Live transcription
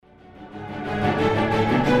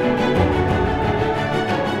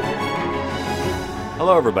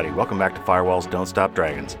Hello everybody, welcome back to Firewalls Don't Stop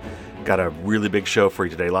Dragons. Got a really big show for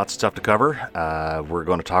you today, lots of stuff to cover. We're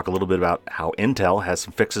going to talk a little bit about how Intel has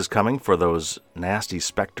some fixes coming for those nasty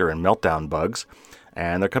Spectre and Meltdown bugs,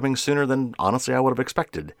 and they're coming sooner than honestly I would have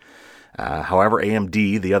expected. However,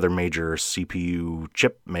 AMD, the other major CPU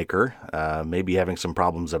chip maker, may be having some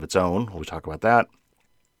problems of its own. We'll talk about that.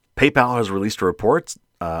 PayPal has released a report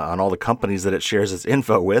on all the companies that it shares its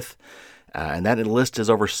info with, and that list is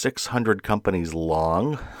over 600 companies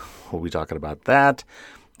long. We'll be talking about that.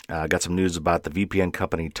 Got some news about the VPN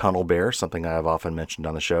company TunnelBear, something I have often mentioned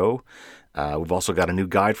on the show. We've also got a new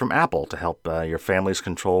guide from Apple to help your families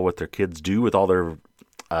control what their kids do with all their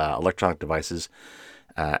electronic devices.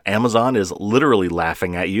 Amazon is literally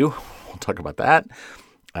laughing at you. We'll talk about that.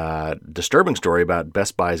 Disturbing story about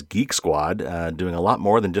Best Buy's Geek Squad doing a lot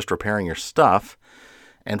more than just repairing your stuff.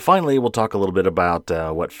 And finally, we'll talk a little bit about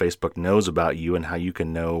what Facebook knows about you and how you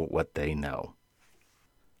can know what they know.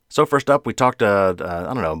 So first up, we talked,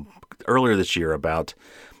 earlier this year about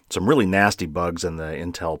some really nasty bugs in the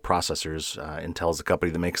Intel processors. Intel is the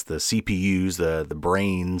company that makes the CPUs, the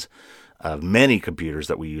brains of many computers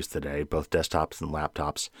that we use today, both desktops and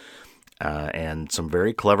laptops. And some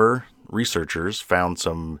very clever researchers found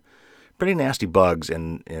some pretty nasty bugs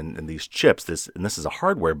in these chips. This is a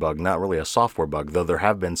hardware bug, not really a software bug, though there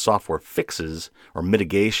have been software fixes or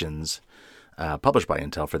mitigations published by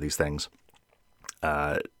Intel for these things.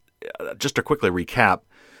 Just to quickly recap,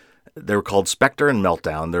 they were called Spectre and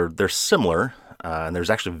Meltdown. They're similar, and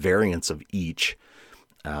there's actually variants of each.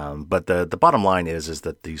 But the bottom line is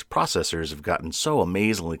that these processors have gotten so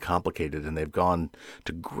amazingly complicated, and they've gone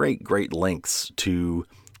to great lengths to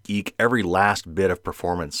eke every last bit of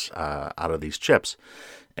performance out of these chips.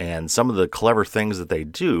 And some of the clever things that they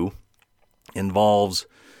do involves,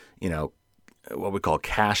 what we call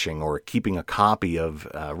caching, or keeping a copy of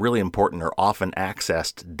really important or often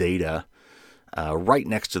accessed data right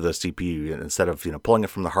next to the CPU, instead of pulling it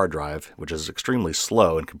from the hard drive, which is extremely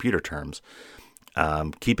slow in computer terms.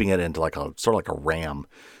 Keeping it into sort of like a RAM,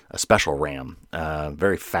 a special RAM,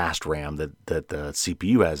 very fast RAM that the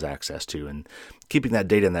CPU has access to, and keeping that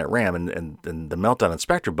data in that RAM. And the Meltdown and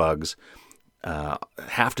Spectre bugs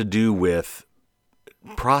have to do with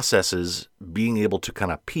processes being able to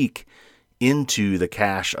kind of peek into the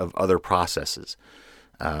cache of other processes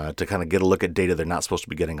to kind of get a look at data they're not supposed to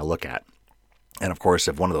be getting a look at. And of course,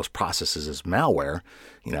 if one of those processes is malware,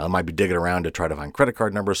 it might be digging around to try to find credit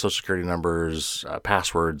card numbers, social security numbers,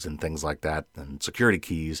 passwords, and things like that, and security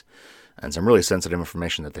keys, and some really sensitive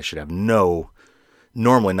information that they should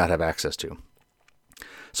normally not have access to.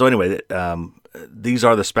 So anyway, these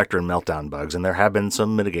are the Spectre and Meltdown bugs, and there have been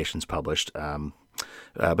some mitigations published. But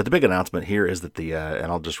the big announcement here is that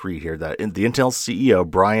and I'll just read here, that the Intel CEO,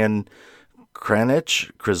 Brian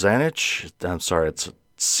Krzanich, I'm sorry, it's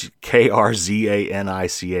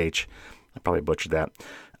Krzanich. I probably butchered that.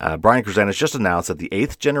 Brian Krzanich just announced that the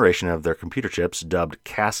 8th generation of their computer chips, dubbed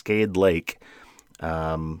Cascade Lake,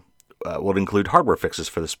 will include hardware fixes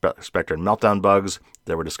for the Spectre and Meltdown bugs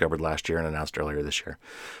that were discovered last year and announced earlier this year.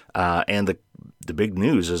 And the big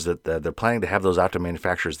news is that they're planning to have those out to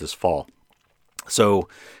manufacturers this fall. So,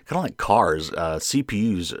 kind of like cars,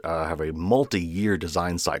 CPUs have a multi-year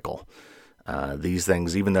design cycle. These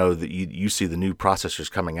things, even though you see the new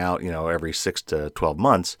processors coming out, every 6 to 12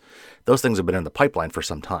 months, those things have been in the pipeline for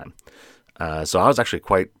some time. So I was actually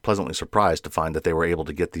quite pleasantly surprised to find that they were able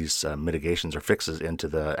to get these mitigations or fixes into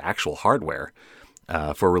the actual hardware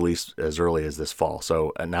for release as early as this fall.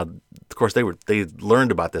 So now, of course, they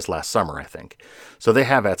learned about this last summer, I think. So they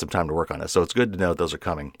have had some time to work on it. So it's good to know that those are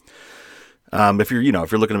coming. If you're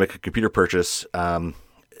looking to make a computer purchase,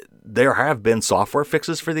 there have been software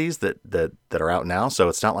fixes for these that are out now, so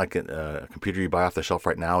it's not like a computer you buy off the shelf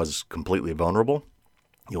right now is completely vulnerable.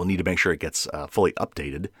 You'll need to make sure it gets fully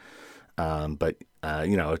updated. But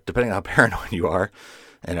depending on how paranoid you are,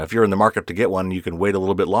 and if you're in the market to get one, you can wait a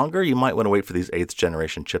little bit longer. You might want to wait for these 8th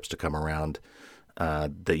generation chips to come around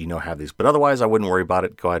that have these. But otherwise, I wouldn't worry about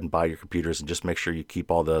it. Go ahead and buy your computers and just make sure you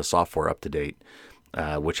keep all the software up to date,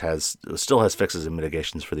 which still has fixes and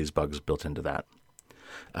mitigations for these bugs built into that.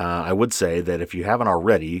 I would say that if you haven't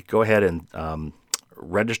already, go ahead and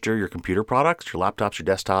register your computer products, your laptops, your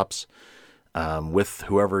desktops, with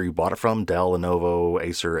whoever you bought it from, Dell, Lenovo,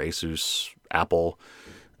 Acer, Asus, Apple.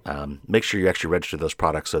 Make sure you actually register those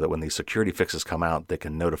products so that when these security fixes come out, they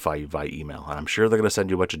can notify you via email. And I'm sure they're going to send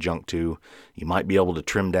you a bunch of junk too. You might be able to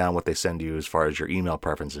trim down what they send you as far as your email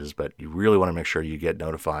preferences, but you really want to make sure you get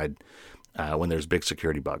notified when there's big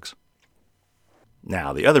security bugs.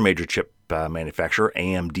 Now, the other major chip manufacturer,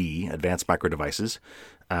 AMD, Advanced Micro Devices,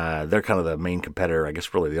 they're kind of the main competitor, I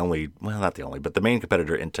guess really the only, well, not the only, but the main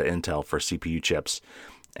competitor to Intel for CPU chips.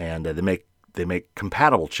 And they make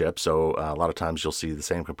compatible chips, so a lot of times you'll see the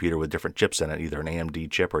same computer with different chips in it, either an AMD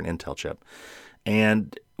chip or an Intel chip.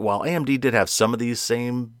 And while AMD did have some of these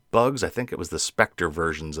same bugs, I think it was the Spectre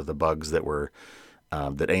versions of the bugs that were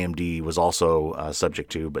that AMD was also subject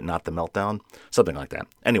to, but not the Meltdown, something like that.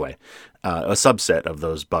 Anyway, a subset of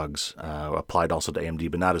those bugs applied also to AMD,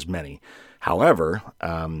 but not as many. However,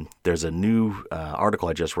 there's a new article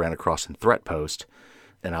I just ran across in ThreatPost,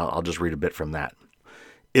 and I'll just read a bit from that.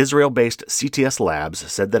 Israel-based CTS Labs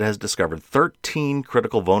said that it has discovered 13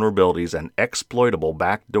 critical vulnerabilities and exploitable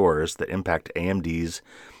backdoors that impact AMD's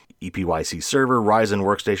EPYC server, Ryzen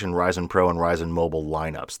Workstation, Ryzen Pro, and Ryzen Mobile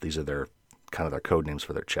lineups. These are their code names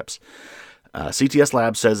for their chips. CTS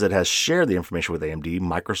Labs says it has shared the information with AMD,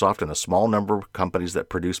 Microsoft, and a small number of companies that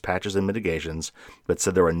produce patches and mitigations, but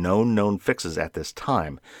said there are no known fixes at this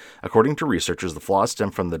time. According to researchers, the flaws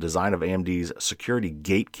stem from the design of AMD's Security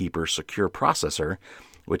Gatekeeper secure processor,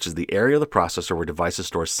 which is the area of the processor where devices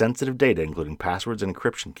store sensitive data, including passwords and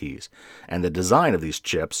encryption keys, and the design of these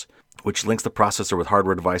chips, which links the processor with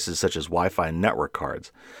hardware devices such as Wi-Fi and network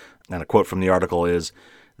cards. And a quote from the article is,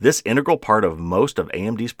 "This integral part of most of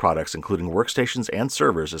AMD's products, including workstations and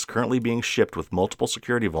servers, is currently being shipped with multiple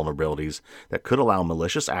security vulnerabilities that could allow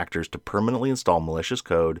malicious actors to permanently install malicious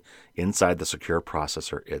code inside the secure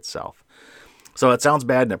processor itself." So it sounds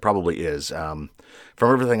bad, and it probably is. From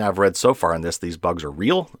everything I've read so far in this, these bugs are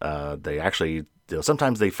real. They actually,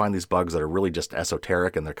 sometimes they find these bugs that are really just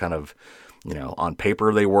esoteric, and they're kind of, on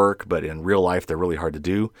paper they work, but in real life they're really hard to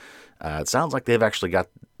do. It sounds like they've actually got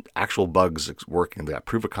actual bugs working. They got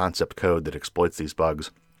proof of concept code that exploits these bugs.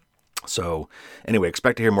 So anyway,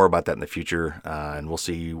 expect to hear more about that in the future, and we'll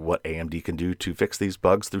see what AMD can do to fix these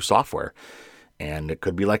bugs through software. And it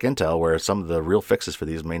could be like Intel, where some of the real fixes for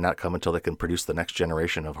these may not come until they can produce the next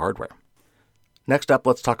generation of hardware. Next up,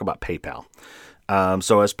 let's talk about PayPal.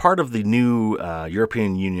 So as part of the new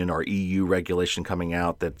European Union or EU regulation coming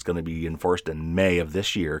out that's going to be enforced in May of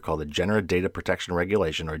this year called the General Data Protection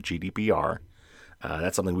Regulation, or GDPR,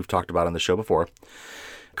 that's something we've talked about on the show before.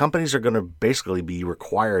 Companies are going to basically be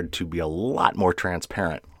required to be a lot more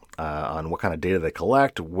transparent on what kind of data they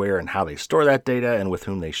collect, where and how they store that data, and with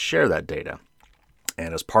whom they share that data.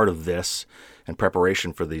 And as part of this, in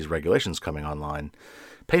preparation for these regulations coming online,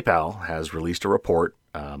 PayPal has released a report.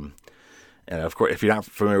 And of course, if you're not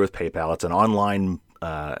familiar with PayPal, it's an online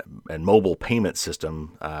and mobile payment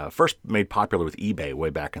system, first made popular with eBay way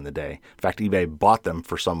back in the day. In fact, eBay bought them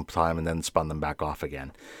for some time and then spun them back off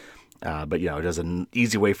again. But it is an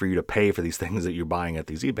easy way for you to pay for these things that you're buying at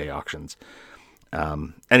these eBay auctions.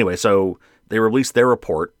 Anyway, so they released their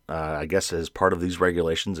report, I guess as part of these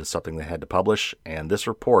regulations. It's something they had to publish, and this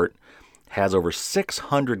report has over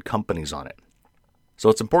 600 companies on it. So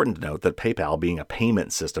it's important to note that PayPal, being a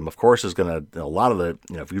payment system, of course, is going to, a lot of the,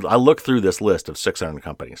 I look through this list of 600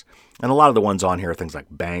 companies, and a lot of the ones on here are things like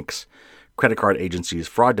banks, credit card agencies,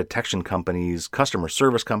 fraud detection companies, customer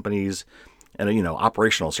service companies, and,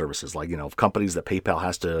 operational services, like, companies that PayPal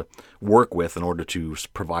has to work with in order to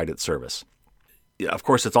provide its service. Of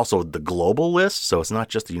course, it's also the global list, so it's not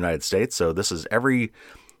just the United States. So this is every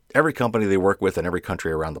company they work with in every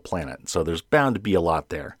country around the planet. So there's bound to be a lot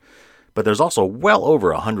there. But there's also well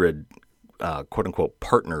over 100 quote-unquote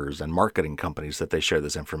partners and marketing companies that they share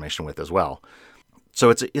this information with as well.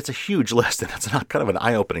 So it's a huge list, and it's not kind of an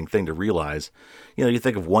eye-opening thing to realize. You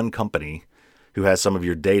think of one company who has some of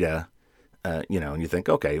your data, and you think,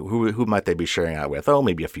 okay, who might they be sharing that with? Oh,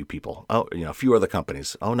 maybe a few people. Oh, a few other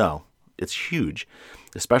companies. Oh, no. It's huge,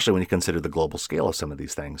 especially when you consider the global scale of some of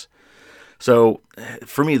these things. So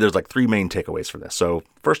for me, there's like three main takeaways from this. So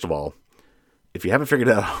first of all, if you haven't figured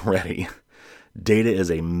it out already, data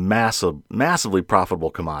is a massively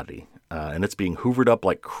profitable commodity, and it's being hoovered up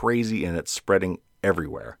like crazy, and it's spreading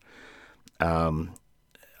everywhere. The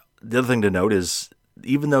other thing to note is,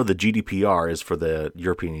 even though the GDPR is for the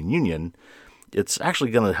European Union, it's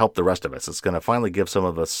actually going to help the rest of us. It's going to finally give some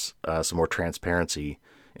of us some more transparency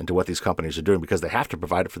into what these companies are doing, because they have to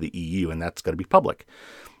provide it for the EU, and that's going to be public.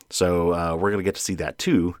 So we're going to get to see that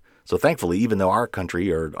too. So thankfully, even though our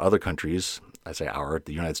country or other countries, I say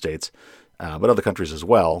the United States, but other countries as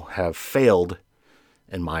well, have failed,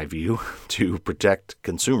 in my view, to protect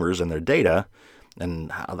consumers and their data, and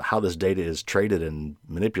how this data is traded and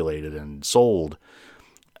manipulated and sold,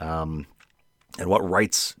 and what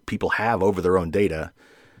rights people have over their own data,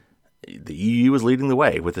 the EU is leading the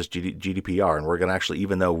way with this GDPR, and we're going to actually,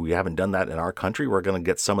 even though we haven't done that in our country, we're going to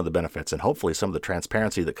get some of the benefits, and hopefully some of the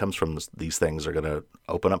transparency that comes from these things are going to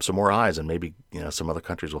open up some more eyes, and maybe some other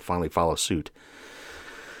countries will finally follow suit.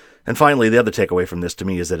 And finally, the other takeaway from this to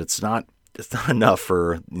me is that it's not enough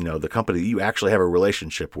for the company that you actually have a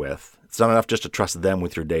relationship with. It's not enough just to trust them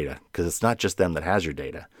with your data, because it's not just them that has your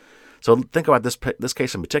data. So think about this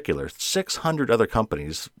case in particular. 600 other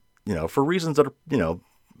companies, for reasons that are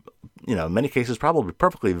in many cases probably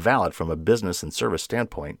perfectly valid from a business and service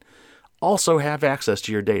standpoint, also have access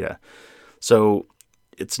to your data. So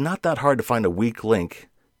it's not that hard to find a weak link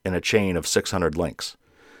in a chain of 600 links.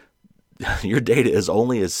 Your data is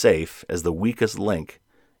only as safe as the weakest link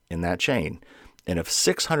in that chain. And if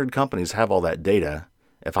 600 companies have all that data,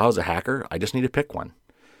 if I was a hacker, I just need to pick one.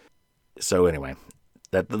 So anyway,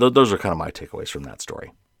 those are kind of my takeaways from that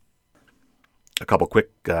story. A couple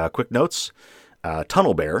quick notes.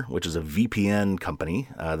 TunnelBear, which is a VPN company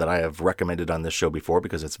that I have recommended on this show before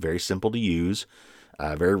because it's very simple to use,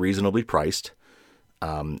 very reasonably priced,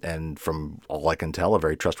 and from all I can tell, a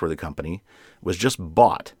very trustworthy company, was just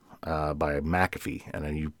bought by McAfee.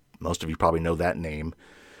 And most of you probably know that name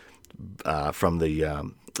from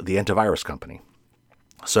the antivirus company.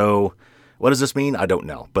 So what does this mean? I don't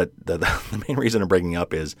know. But the main reason I'm bringing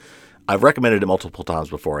up is I've recommended it multiple times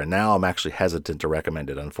before, and now I'm actually hesitant to recommend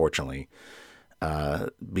it, unfortunately,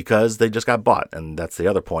 because they just got bought. And that's the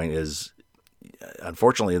other point is,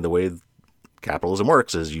 unfortunately, the way capitalism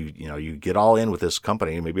works is you get all in with this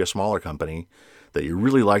company, maybe a smaller company that you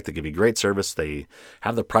really like, that give you great service. They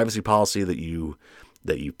have the privacy policy that you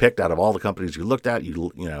picked out of all the companies you looked at,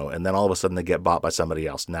 and then all of a sudden they get bought by somebody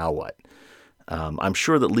else. Now what? I'm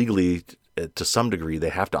sure that legally, to some degree, they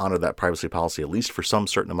have to honor that privacy policy at least for some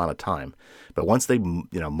certain amount of time. But once they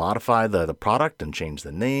modify the product and change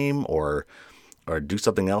the name or do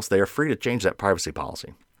something else, they are free to change that privacy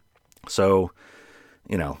policy. So,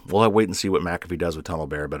 we'll have to wait and see what McAfee does with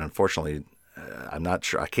TunnelBear. But unfortunately, I'm not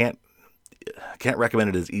sure. I can't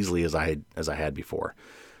recommend it as easily as I had before.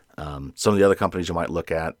 Some of the other companies you might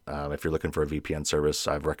look at, if you're looking for a VPN service,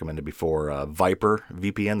 I've recommended before Vyper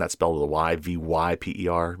VPN. That's spelled with a Y,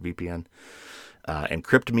 VYPER VPN.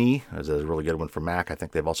 EncryptMe is a really good one for Mac. I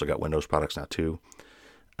think they've also got Windows products now too.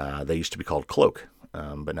 They used to be called Cloak,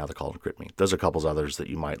 but now they're called EncryptMe. Those are a couple others that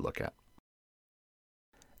you might look at.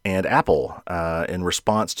 And Apple, in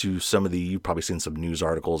response to you've probably seen some news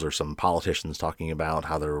articles or some politicians talking about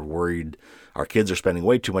how they're worried our kids are spending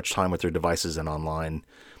way too much time with their devices and online,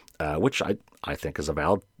 which I think is a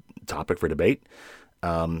valid topic for debate,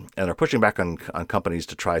 and are pushing back on companies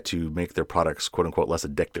to try to make their products, quote unquote, less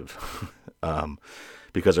addictive,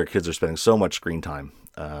 because our kids are spending so much screen time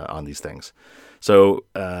on these things. So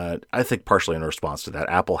I think partially in response to that,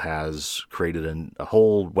 Apple has created a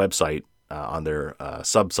whole website on their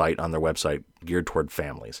sub-site on their website geared toward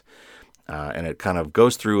families. And it kind of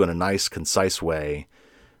goes through in a nice, concise way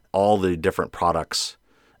all the different products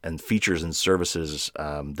and features and services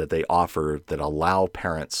that they offer that allow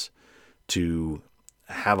parents to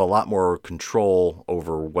have a lot more control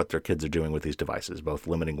over what their kids are doing with these devices, both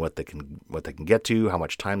limiting what they can get to, how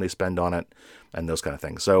much time they spend on it, and those kind of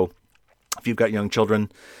things. So if you've got young children,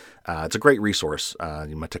 it's a great resource.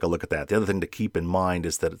 You might take a look at that. The other thing to keep in mind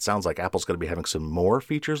is that it sounds like Apple's going to be having some more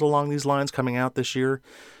features along these lines coming out this year.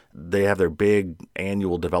 They have their big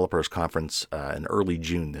annual developers conference in early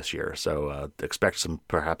June this year. So expect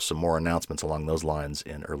perhaps some more announcements along those lines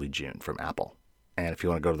in early June from Apple. And if you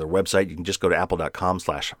want to go to their website, you can just go to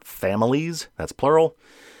apple.com/families. That's plural.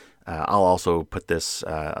 I'll also put this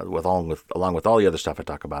along with all the other stuff I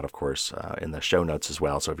talk about, of course, in the show notes as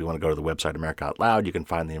well. So if you want to go to the website America Out Loud, you can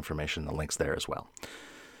find the information, the links there as well.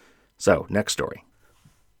 So next story.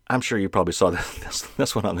 I'm sure you probably saw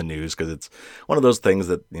this one on the news because it's one of those things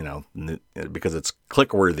that, because it's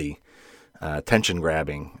click-worthy,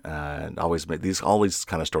 attention-grabbing, all these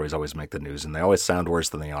kind of stories always make the news, and they always sound worse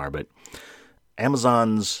than they are. But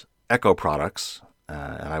Amazon's Echo products,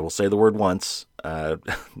 and I will say the word once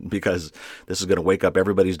because this is going to wake up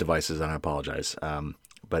everybody's devices, and I apologize.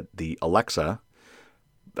 But the Alexa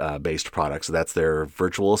based products, that's their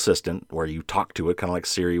virtual assistant where you talk to it, kind of like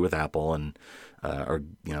Siri with Apple and or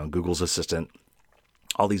Google's assistant.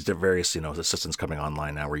 All these various assistants coming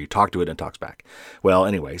online now where you talk to it and it talks back. Well,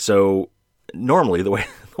 anyway, so normally the way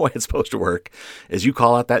it's supposed to work is you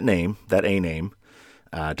call out that name, that A name,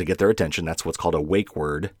 to get their attention. That's what's called a wake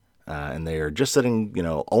word. And they're just sitting,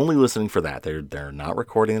 only listening for that. They're not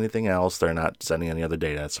recording anything else. They're not sending any other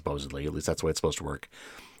data, supposedly. At least that's the way it's supposed to work.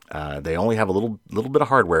 They only have a little bit of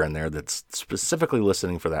hardware in there that's specifically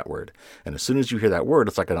listening for that word. And as soon as you hear that word,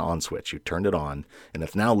 it's like an on switch. You turned it on, and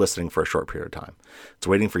it's now listening for a short period of time. It's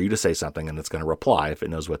waiting for you to say something, and it's going to reply if it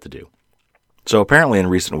knows what to do. So apparently in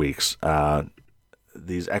recent weeks,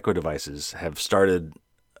 these Echo devices have started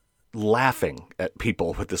laughing at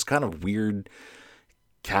people with this kind of weird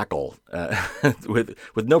cackle with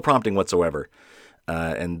no prompting whatsoever.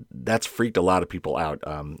 And that's freaked a lot of people out.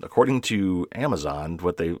 According to Amazon,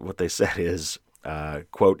 what they said is,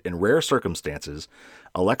 quote, in rare circumstances,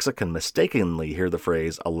 Alexa can mistakenly hear the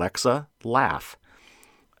phrase, Alexa, laugh.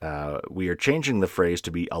 We are changing the phrase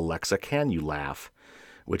to be, Alexa, can you laugh?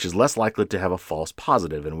 Which is less likely to have a false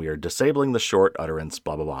positive, and we are disabling the short utterance,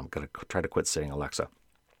 blah, blah, blah. I'm going to try to quit saying Alexa.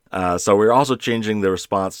 So we're also changing the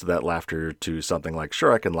response to that laughter to something like,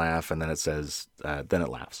 sure, I can laugh, and then it says, then it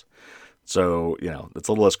laughs. So, it's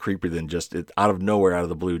a little less creepy than just it out of nowhere, out of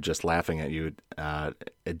the blue, just laughing at you.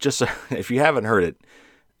 It just, if you haven't heard it,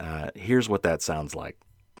 here's what that sounds like.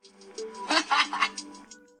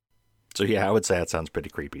 So, yeah, I would say that sounds pretty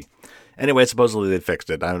creepy. Anyway, supposedly they fixed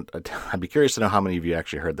it. I'd be curious to know how many of you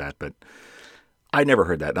actually heard that, but I never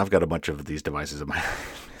heard that. And I've got a bunch of these devices in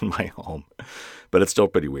my home, but it's still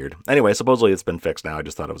pretty weird. Anyway, supposedly it's been fixed now. I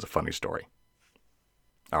just thought it was a funny story.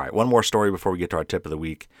 All right, one more story before we get to our tip of the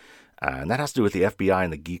week. And that has to do with the FBI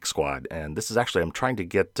and the Geek Squad. And this is actually, I'm trying to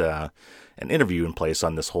get an interview in place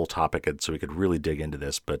on this whole topic so we could really dig into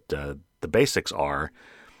this. But the basics are,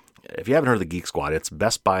 if you haven't heard of the Geek Squad, it's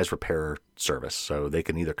Best Buy's repair service. So they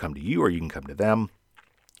can either come to you or you can come to them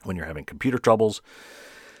when you're having computer troubles.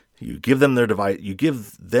 You give them their device, you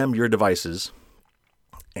give them your devices,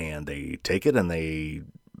 and they take it and they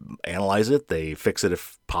analyze it, they fix it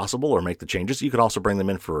if possible, or make the changes. You could also bring them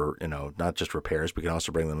in for, not just repairs, but you can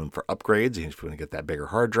also bring them in for upgrades. If you want to get that bigger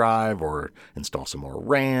hard drive or install some more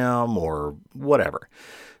RAM or whatever.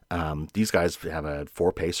 These guys have a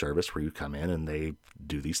for-pay service where you come in and they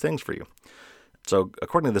do these things for you. So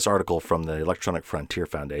according to this article from the Electronic Frontier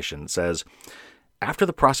Foundation, it says, after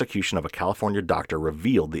the prosecution of a California doctor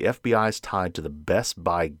revealed the FBI's tied to the Best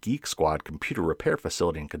Buy Geek Squad computer repair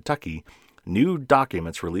facility in Kentucky, new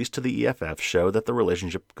documents released to the EFF show that the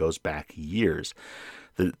relationship goes back years.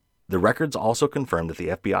 The records also confirm that the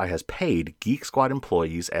FBI has paid Geek Squad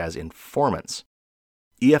employees as informants.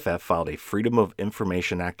 EFF filed a Freedom of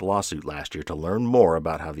Information Act lawsuit last year to learn more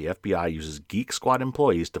about how the FBI uses Geek Squad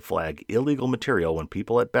employees to flag illegal material when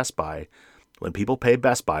people pay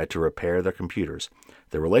Best Buy to repair their computers.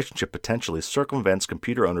 The relationship potentially circumvents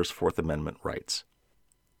computer owners' Fourth Amendment rights.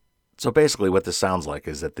 So basically what this sounds like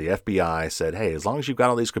is that the FBI said, hey, as long as you've got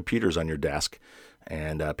all these computers on your desk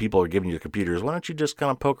and people are giving you the computers, why don't you just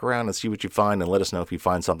kind of poke around and see what you find and let us know if you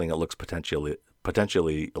find something that looks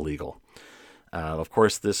potentially illegal. Of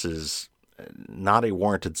course, this is not a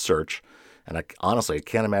warranted search, and I honestly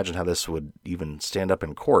can't imagine how this would even stand up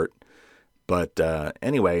in court. But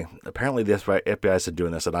anyway, apparently the FBI is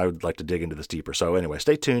doing this, and I would like to dig into this deeper. So anyway,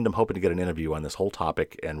 stay tuned. I'm hoping to get an interview on this whole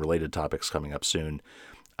topic and related topics coming up soon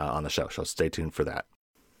on the show. So stay tuned for that.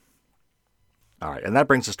 All right, and that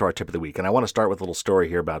brings us to our tip of the week. And I want to start with a little story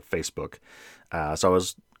here about Facebook. So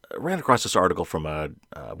I ran across this article from a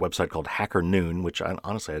website called Hacker Noon, which I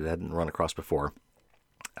hadn't run across before.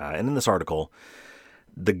 And in this article,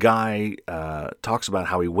 the guy talks about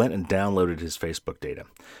how he went and downloaded his Facebook data.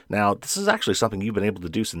 Now, this is actually something you've been able to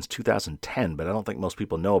do since 2010, but I don't think most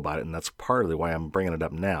people know about it, and that's partly why I'm bringing it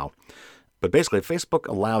up now. But basically, Facebook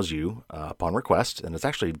allows you, upon request, and it's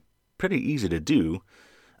actually pretty easy to do,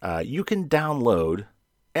 you can download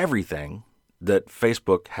everything that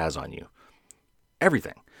Facebook has on you.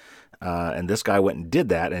 Everything. And this guy went and did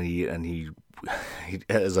that, and he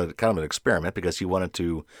as a kind of an experiment because he wanted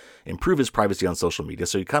to improve his privacy on social media.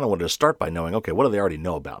 So he kind of wanted to start by knowing, okay, what do they already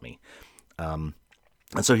know about me? And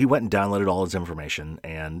so he went and downloaded all his information,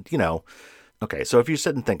 and okay, so if you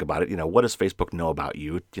sit and think about it, what does Facebook know about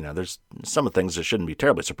you? There's some of the things that shouldn't be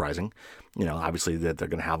terribly surprising. Obviously that they're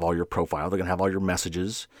going to have all your profile, they're going to have all your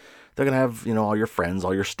messages, they're going to have, all your friends,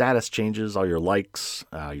 all your status changes, all your likes,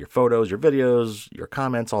 your photos, your videos, your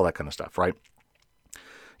comments, all that kind of stuff, right?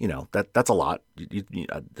 That's a lot.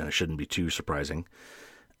 That shouldn't be too surprising.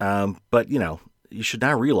 But, you should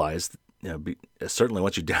now realize, certainly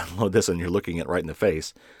once you download this and you're looking it right in the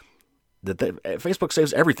face, that Facebook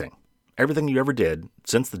saves everything you ever did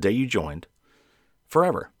since the day you joined,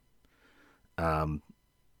 forever.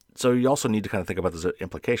 So you also need to kind of think about this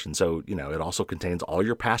implication. So, it also contains all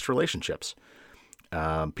your past relationships,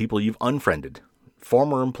 people you've unfriended,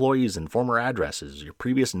 former employees and former addresses, your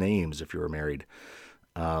previous names if you were married.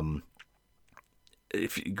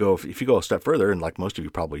 If you go a step further, and like most of you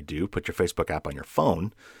probably do, put your Facebook app on your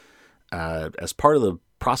phone, as part of the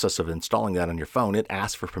process of installing that on your phone, it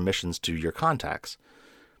asks for permissions to your contacts.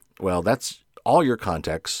 Well, that's all your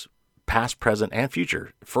contacts, past, present, and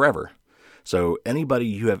future, forever. So anybody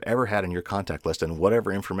you have ever had in your contact list and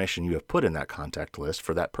whatever information you have put in that contact list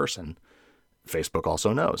for that person, Facebook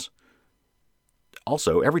also knows.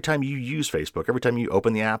 Also, every time you use Facebook, every time you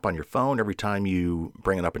open the app on your phone, every time you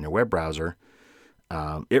bring it up in your web browser,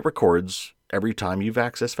 it records every time you've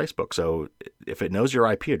accessed Facebook. So if it knows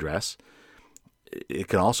your IP address, it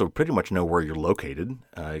can also pretty much know where you're located.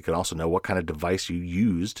 It can also know what kind of device you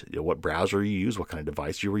used, what browser you used, what kind of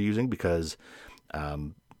device you were using, because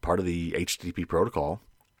part of the HTTP protocol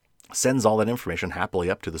sends all that information happily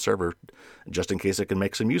up to the server just in case it can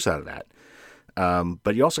make some use out of that.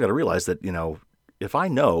 But you also got to realize that, if I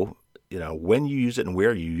know, when you use it and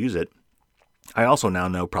where you use it, I also now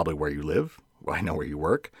know probably where you live. I know where you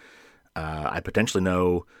work. I potentially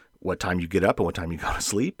know what time you get up and what time you go to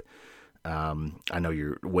sleep. I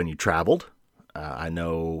know when you traveled. I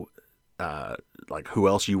know like who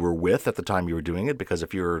else you were with at the time you were doing it, because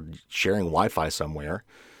if you're sharing Wi-Fi somewhere,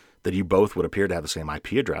 that you both would appear to have the same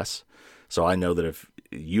IP address. So I know that if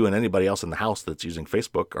you and anybody else in the house that's using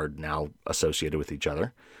Facebook are now associated with each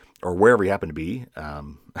other, or wherever you happen to be.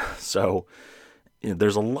 So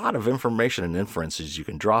there's a lot of information and inferences you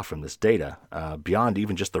can draw from this data, beyond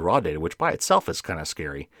even just the raw data, which by itself is kind of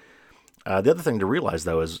scary. The other thing to realize,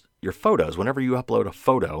 though, is your photos. Whenever you upload a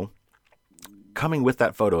photo, coming with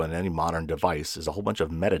that photo in any modern device is a whole bunch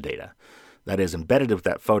of metadata. That is embedded with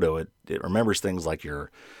that photo. It remembers things like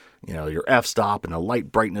your f-stop and the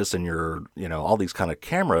light brightness and your, all these kind of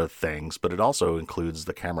camera things, but it also includes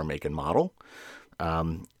the camera make and model.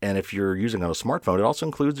 And if you're using on a smartphone, it also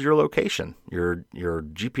includes your location, your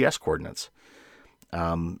GPS coordinates.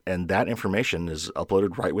 And that information is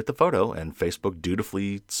uploaded right with the photo, and Facebook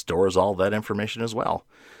dutifully stores all that information as well.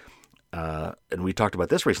 And we talked about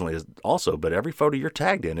this recently also, but every photo you're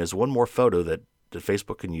tagged in is one more photo that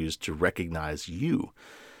Facebook can use to recognize you.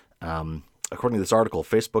 According to this article,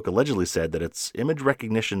 Facebook allegedly said that its image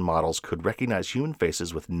recognition models could recognize human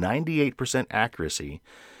faces with 98% accuracy,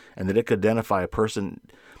 and that it could identify a person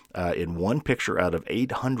in one picture out of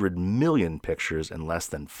 800 million pictures in less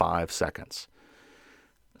than 5 seconds.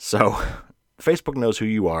 So Facebook knows who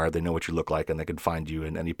you are, they know what you look like, and they can find you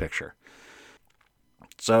in any picture.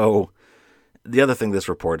 So the other thing this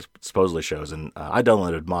report supposedly shows, and I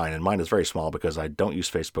downloaded mine, and mine is very small because I don't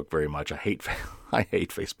use Facebook very much. I hate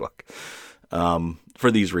Facebook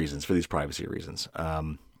for these reasons, for these privacy reasons.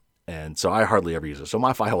 And so I hardly ever use it. So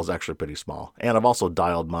my file is actually pretty small. And I've also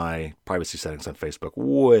dialed my privacy settings on Facebook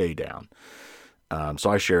way down. So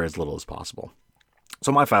I share as little as possible.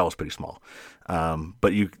 So my file is pretty small.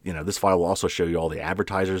 But this file will also show you all the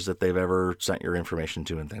advertisers that they've ever sent your information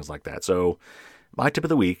to and things like that. So my tip of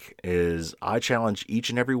the week is I challenge each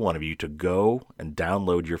and every one of you to go and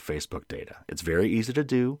download your Facebook data. It's very easy to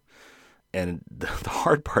do. And the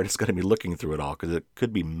hard part is going to be looking through it all, because it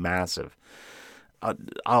could be massive.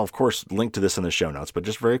 I'll, of course, link to this in the show notes, but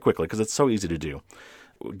just very quickly, because it's so easy to do.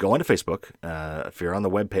 Go into Facebook. If you're on the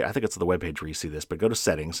web page, I think it's the web page where you see this, but go to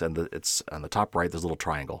settings, and it's on the top right, there's a little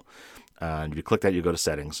triangle. And if you click that, you go to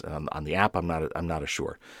settings. On the app, I'm not as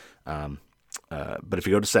sure. But if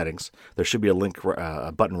you go to settings, there should be a link,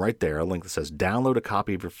 a button right there, a link that says download a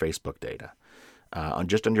copy of your Facebook data,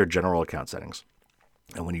 just under your general account settings.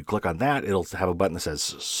 And when you click on that, it'll have a button that says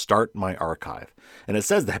Start My Archive. And it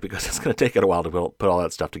says that because it's going to take it a while to put all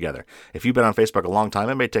that stuff together. If you've been on Facebook a long time,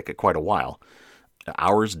 it may take it quite a while.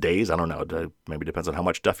 Hours, days, I don't know. Maybe depends on how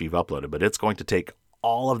much stuff you've uploaded. But it's going to take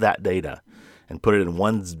all of that data and put it in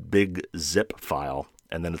one big zip file.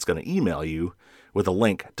 And then it's going to email you with a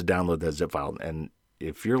link to download that zip file. And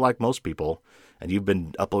if you're like most people and you've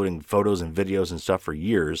been uploading photos and videos and stuff for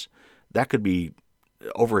years, that could be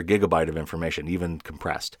over a gigabyte of information, even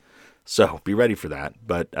compressed. So be ready for that.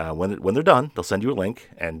 But when they're done, they'll send you a link,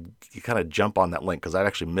 and you kind of jump on that link, because I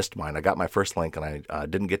actually missed mine. I got my first link, and I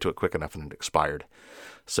didn't get to it quick enough, and it expired.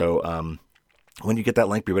 So when you get that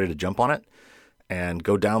link, be ready to jump on it and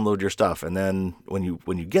go download your stuff. And then when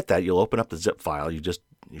you get that, you'll open up the zip file.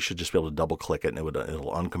 You should just be able to double click it, and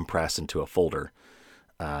it'll uncompress into a folder.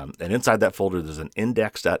 And inside that folder, there's an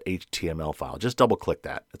index.html file. Just double click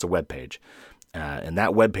that. It's a web page. And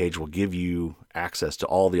that web page will give you access to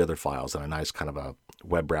all the other files in a nice kind of a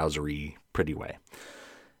web browser-y, pretty way.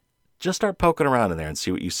 Just start poking around in there and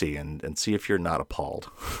see what you see, and see if you're not appalled.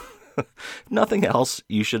 If nothing else,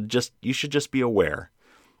 you should just be aware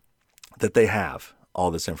that they have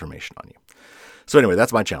all this information on you. So anyway,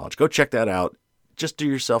 that's my challenge. Go check that out. Just do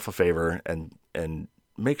yourself a favor and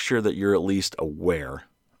make sure that you're at least aware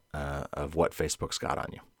of what Facebook's got on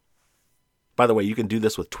you. By the way, you can do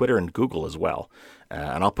this with Twitter and Google as well.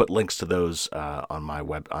 And I'll put links to those on my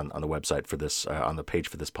on the website for this, on the page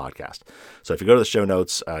for this podcast. So if you go to the show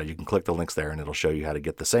notes, you can click the links there and it'll show you how to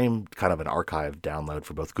get the same kind of an archive download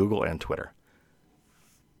for both Google and Twitter.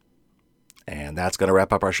 And that's going to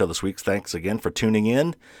wrap up our show this week. Thanks again for tuning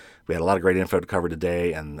in. We had a lot of great info to cover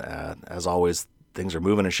today. And as always, things are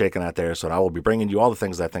moving and shaking out there. So I will be bringing you all the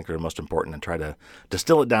things that I think are most important and try to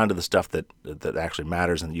distill it down to the stuff that actually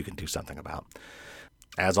matters and that you can do something about.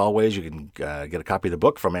 As always, you can get a copy of the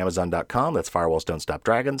book from Amazon.com. That's Firewalls Don't Stop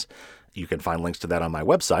Dragons. You can find links to that on my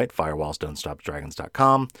website,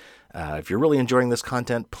 firewallsdon'tstopdragons.com. If you're really enjoying this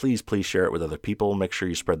content, please share it with other people. Make sure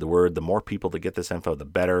you spread the word. The more people that get this info, the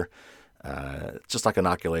better. Just like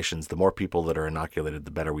inoculations, the more people that are inoculated,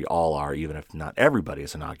 the better we all are, even if not everybody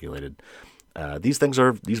is inoculated. These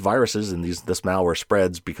viruses and this malware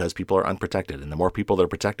spreads because people are unprotected. And the more people that are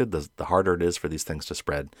protected, the harder it is for these things to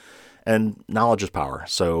spread. And knowledge is power.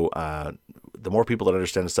 So the more people that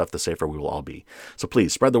understand the stuff, the safer we will all be. So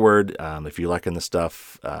please spread the word. If you're liking this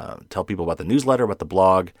stuff, tell people about the newsletter, about the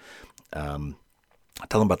blog. Tell them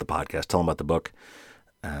about the podcast. Tell them about the book.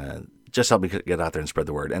 Just help me get out there and spread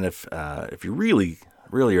the word. And if you really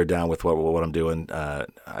are down with what I'm doing,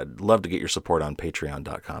 I'd love to get your support on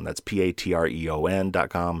patreon.com. That's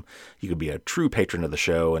patreon.com. You could be a true patron of the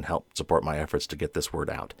show and help support my efforts to get this word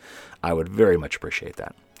out. I would very much appreciate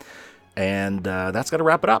that. And that's going to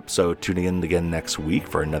wrap it up. So tune in again next week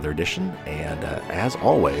for another edition. And as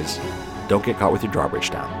always, don't get caught with your drawbridge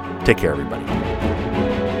down. Take care, everybody.